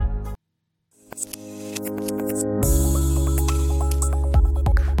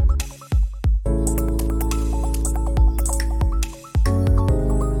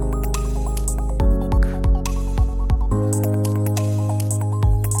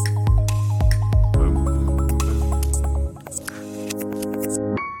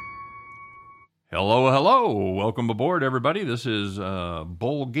Hello, welcome aboard, everybody. This is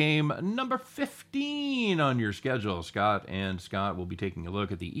bowl game number 15 on your schedule. Scott will be taking a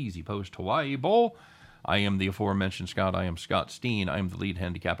look at the Easy Post Hawaii Bowl. I am the aforementioned Scott. I am Scott Steen. I am the lead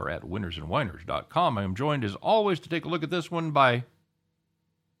handicapper at winnersandwhiners.com. I am joined, as always, to take a look at this one by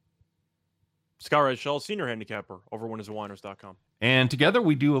Scott Reichel, senior handicapper over winnersandwhiners.com. And together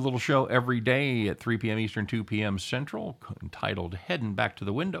we do a little show every day at 3 p.m. Eastern, 2 p.m. Central, entitled Heading Back to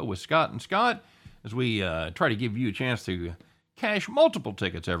the Window with Scott and Scott, as we try to give you a chance to cash multiple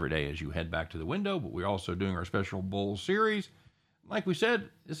tickets every day as you head back to the window. But we're also doing our special bowl series. Like we said,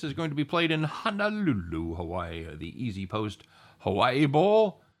 this is going to be played in Honolulu, Hawaii, the Easy Post Hawaii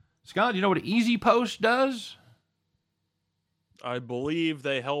Bowl. Scott, you know what Easy Post does? I believe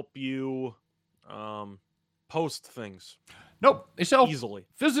they help you post things. Nope, they sell easily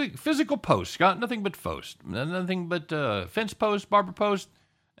physical posts, Scott. Nothing but nothing but fence posts, barber posts.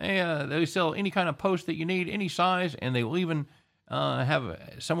 They sell any kind of post that you need, any size, and they will even have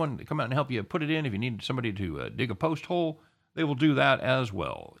someone come out and help you put it in. If you need somebody to dig a post hole, they will do that as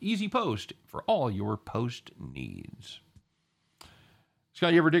well. Easy Post for all your post needs.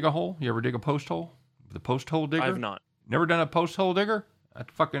 Scott, you ever dig a hole? You ever dig a post hole? The post hole digger? I have not. Never done a post hole digger?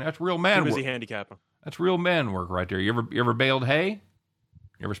 That's real man work. Too busy handicapping. That's real man work right there. You ever baled hay?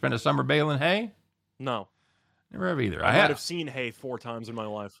 You ever spent a summer baling hay? No. Never have either. I might have seen hay 4 times in my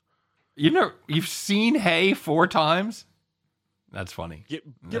life. You've seen hay 4 times? That's funny.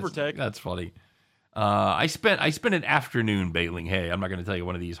 Give or take. That's funny. I spent an afternoon baling hay. I'm not going to tell you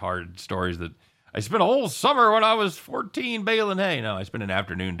one of these hard stories that I spent a whole summer when I was 14 baling hay. No, I spent an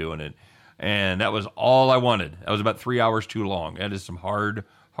afternoon doing it, and that was all I wanted. That was about 3 hours too long. That is some hard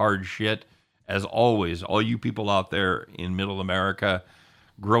shit. As always, all you people out there in Middle America,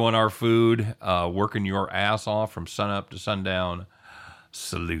 growing our food, working your ass off from sunup to sundown,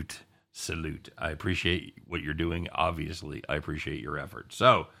 salute. I appreciate what you're doing. Obviously, I appreciate your effort.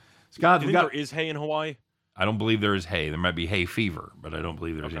 So, Scott, do you think there is hay in Hawaii? I don't believe there is hay. There might be hay fever, but I don't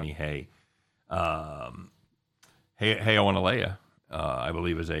believe there's any hay. Heiawanalea, I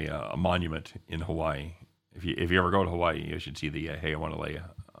believe, is a monument in Hawaii. If you ever go to Hawaii, you should see the Heiawanalea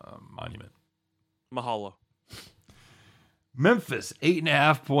monument. Mahalo. Memphis,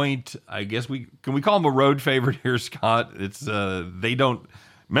 8.5 point. I guess can we call them a road favorite here, Scott? It's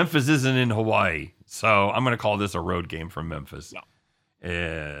Memphis isn't in Hawaii, so I'm going to call this a road game from Memphis. No.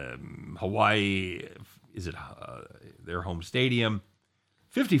 Hawaii, is it their home stadium?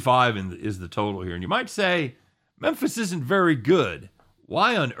 55 is the total here, and you might say Memphis isn't very good.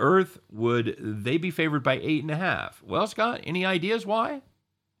 Why on earth would they be favored by 8.5? Well, Scott, any ideas why?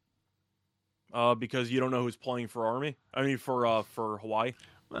 Because you don't know who's playing for Army. I mean, for Hawaii.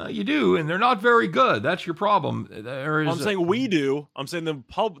 Well, you do, and they're not very good. That's your problem. I'm saying we do. I'm saying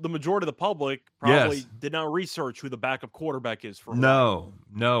the majority of the public probably did not research who the backup quarterback is for Hawaii.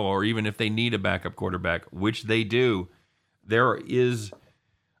 No, or even if they need a backup quarterback, which they do, there is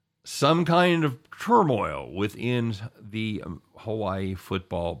some kind of turmoil within the Hawaii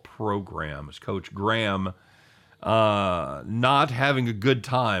football program. As Coach Graham not having a good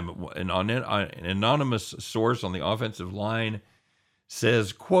time. An anonymous source on the offensive line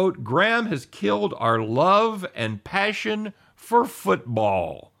says, quote, Graham has killed our love and passion for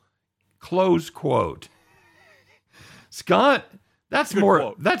football, close quote. Scott,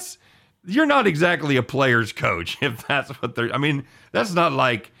 you're not exactly a player's coach if that's what that's not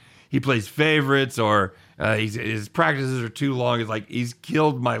like he plays favorites or his practices are too long. It's like he's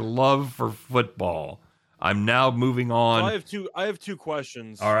killed my love for football. I'm now moving on. So I have two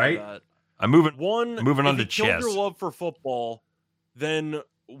questions. All right. I'm moving on to chess. If you killed your love for football, then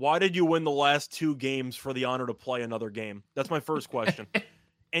why did you win the last 2 games for the honor to play another game? That's my first question.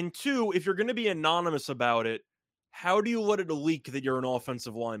 And 2, if you're going to be anonymous about it, how do you let it leak that you're an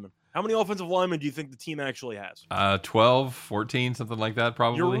offensive lineman? How many offensive linemen do you think the team actually has? 12, 14, something like that,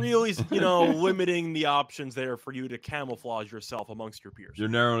 probably. You're really, limiting the options there for you to camouflage yourself amongst your peers. You're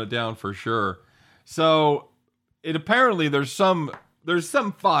narrowing it down for sure. So apparently there's some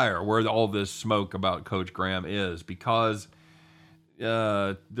fire where all this smoke about Coach Graham is, because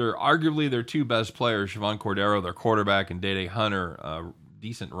they're arguably their 2 best players, Siobhan Cordero, their quarterback, and Dede Hunter,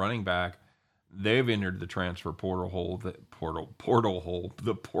 decent running back. They've entered the transfer portal.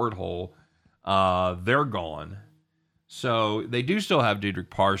 They're gone. So they do still have Dedrick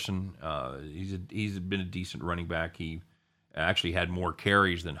Parson. He's been a decent running back. He actually had more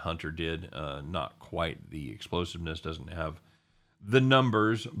carries than Hunter did. Not quite the explosiveness, doesn't have the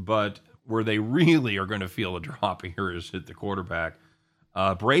numbers, but where they really are going to feel a drop here is at the quarterback.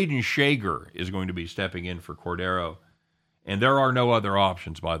 Braden Shager is going to be stepping in for Cordero. And there are no other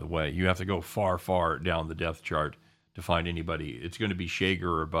options, by the way. You have to go far, far down the depth chart to find anybody. It's going to be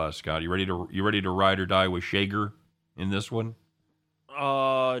Shager or bust. Scott, you ready to ride or die with Shager in this one?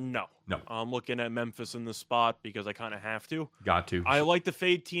 No. No. I'm looking at Memphis in this spot because I kind of have to. Got to. I like to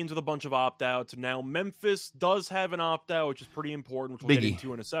fade teams with a bunch of opt-outs. Now, Memphis does have an opt-out, which is pretty important, which we'll get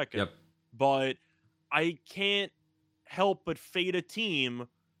into in a second. Yep. But I can't help but fade a team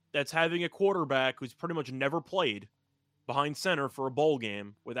that's having a quarterback who's pretty much never played behind center for a bowl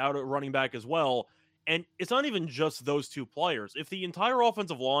game without a running back as well. And it's not even just those two players. If the entire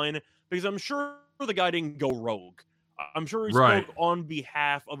offensive line, because I'm sure the guy didn't go rogue. I'm sure he spoke on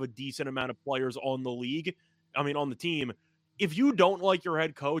behalf of a decent amount of players on the league. I mean, on the team. If you don't like your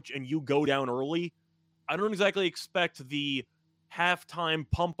head coach and you go down early, I don't exactly expect the halftime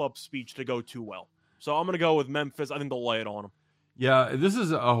pump-up speech to go too well. So I'm going to go with Memphis. I think they'll lay it on them. Yeah, this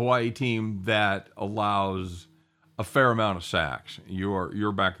is a Hawaii team that allows a fair amount of sacks.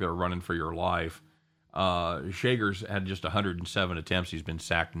 You're back there running for your life. Shager's had just 107 attempts. He's been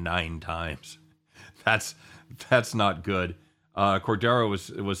sacked 9 times. That's not good. Cordero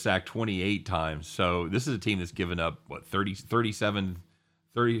was sacked 28 times. So this is a team that's given up, 37,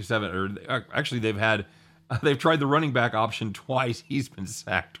 or actually they've tried the running back option twice. He's been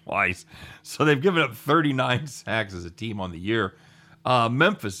sacked twice. So they've given up 39 sacks as a team on the year.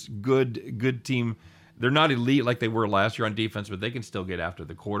 Memphis, good team. They're not elite like they were last year on defense, but they can still get after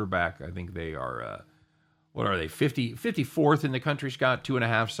the quarterback. I think they are, what are they, 54th in the country, Scott?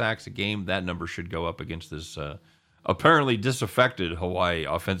 2.5 sacks a game. That number should go up against this apparently disaffected Hawaii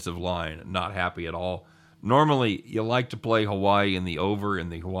offensive line. Not happy at all. Normally, you like to play Hawaii in the over in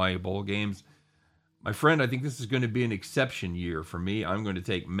the Hawaii Bowl games. My friend, I think this is going to be an exception year for me. I'm going to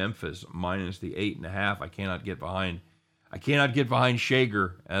take Memphis minus the 8.5. I cannot get behind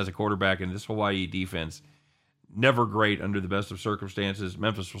Shager as a quarterback in this Hawaii defense. Never great under the best of circumstances.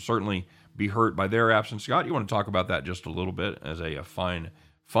 Memphis will certainly be hurt by their absence. Scott, you want to talk about that just a little bit as a fine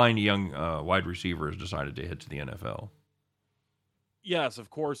young wide receiver has decided to hit to the NFL? Yes, of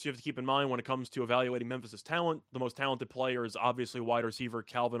course. You have to keep in mind when it comes to evaluating Memphis's talent, the most talented player is obviously wide receiver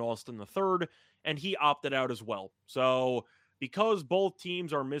Calvin Austin III, and he opted out as well. So because both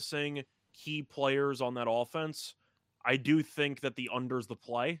teams are missing key players on that offense, I do think that the under's the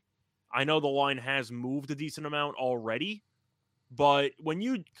play. I know the line has moved a decent amount already, but when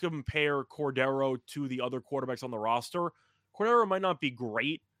you compare Cordero to the other quarterbacks on the roster, Cordero might not be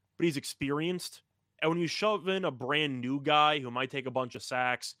great, but he's experienced. And when you shove in a brand new guy who might take a bunch of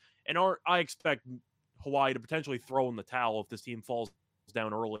sacks, and I expect Hawaii to potentially throw in the towel if this team falls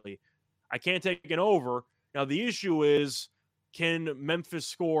down early, I can't take an over. Now, the issue is, can Memphis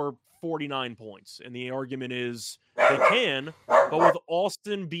score 49 points? And the argument is they can, but with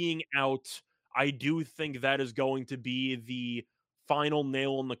Austin being out, I do think that is going to be the final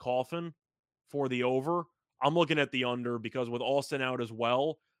nail in the coffin for the over. I'm looking at the under because with Austin out as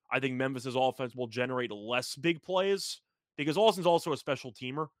well, I think Memphis's offense will generate less big plays because Austin's also a special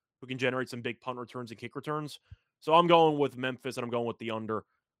teamer who can generate some big punt returns and kick returns. So I'm going with Memphis and I'm going with the under.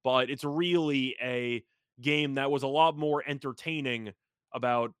 But it's really a game that was a lot more entertaining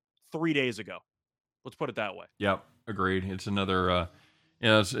about 3 days ago. Let's put it that way. Yep, agreed. It's another,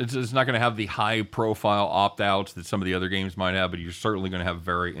 it's not going to have the high profile opt outs that some of the other games might have, but you're certainly going to have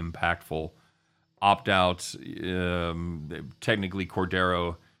very impactful opt outs. Technically,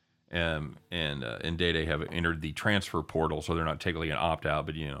 Cordero and Dede have entered the transfer portal, so they're not technically an opt out,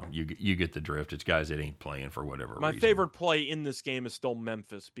 but you get the drift. It's guys that ain't playing for whatever reason. My favorite play in this game is still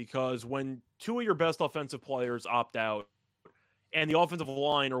Memphis because when 2 of your best offensive players opt out, and the offensive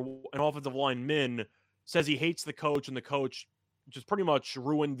line or an offensive lineman says he hates the coach and the coach just pretty much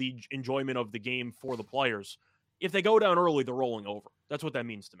ruined the enjoyment of the game for the players. If they go down early, they're rolling over. That's what that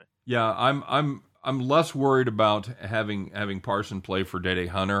means to me. Yeah, I'm less worried about having Parson play for Dede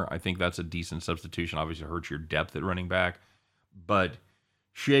Hunter. I think that's a decent substitution. Obviously, it hurts your depth at running back, but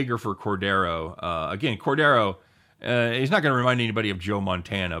Shager for Cordero. Again, Cordero. He's not going to remind anybody of Joe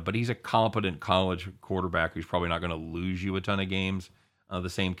Montana, but he's a competent college quarterback who's probably not going to lose you a ton of games. The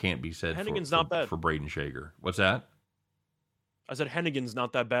same can't be said for Braden Shager. What's that? I said Hennigan's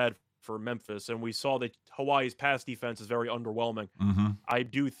not that bad for Memphis, and we saw that Hawaii's pass defense is very underwhelming. Mm-hmm. I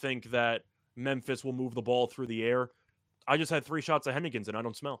do think that Memphis will move the ball through the air. I just had 3 shots of Hennigan's, and I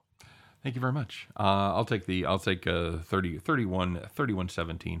don't smell. Thank you very much. I'll take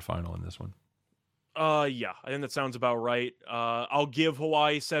 31-17 final in this one. Yeah, I think that sounds about right. I'll give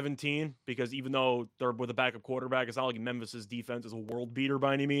Hawaii 17 because even though they're with a backup quarterback, it's not like Memphis's defense is a world beater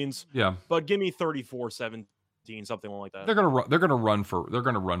by any means. Yeah, but give me 34-17, something like that. They're gonna run for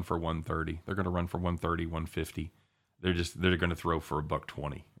 130. They're gonna run for 130, 150. they're going to throw for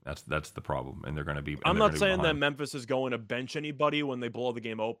 $120. That's the problem, and they're going to be. I'm not saying that Memphis is going to bench anybody when they blow the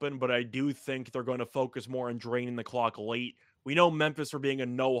game open, but I do think they're going to focus more on draining the clock late. We know Memphis for being a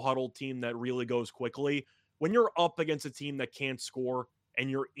no huddle team that really goes quickly. When you're up against a team that can't score and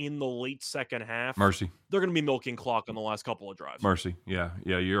you're in the late second half, Mercy, they're going to be milking clock on the last couple of drives. Mercy, yeah,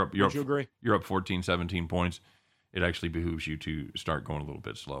 you're up. Would you agree? You're up 14, 17 points. It actually behooves you to start going a little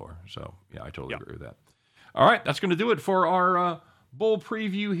bit slower. So yeah, I totally agree with that. All right, that's going to do it for our bowl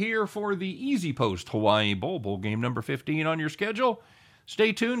preview here for the Easy Post Hawaii Bowl game number 15 on your schedule.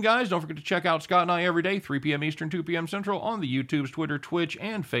 Stay tuned, guys. Don't forget to check out Scott and I every day, 3 p.m. Eastern, 2 p.m. Central, on the YouTubes, Twitter, Twitch,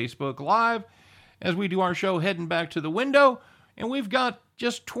 and Facebook Live as we do our show heading back to the window. And we've got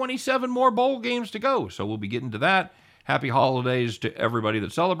just 27 more bowl games to go, so we'll be getting to that. Happy holidays to everybody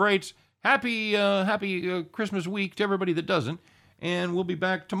that celebrates. Happy Christmas week to everybody that doesn't. And we'll be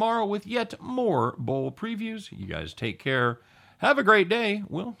back tomorrow with yet more bowl previews. You guys take care. Have a great day.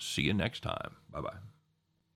 We'll see you next time. Bye-bye.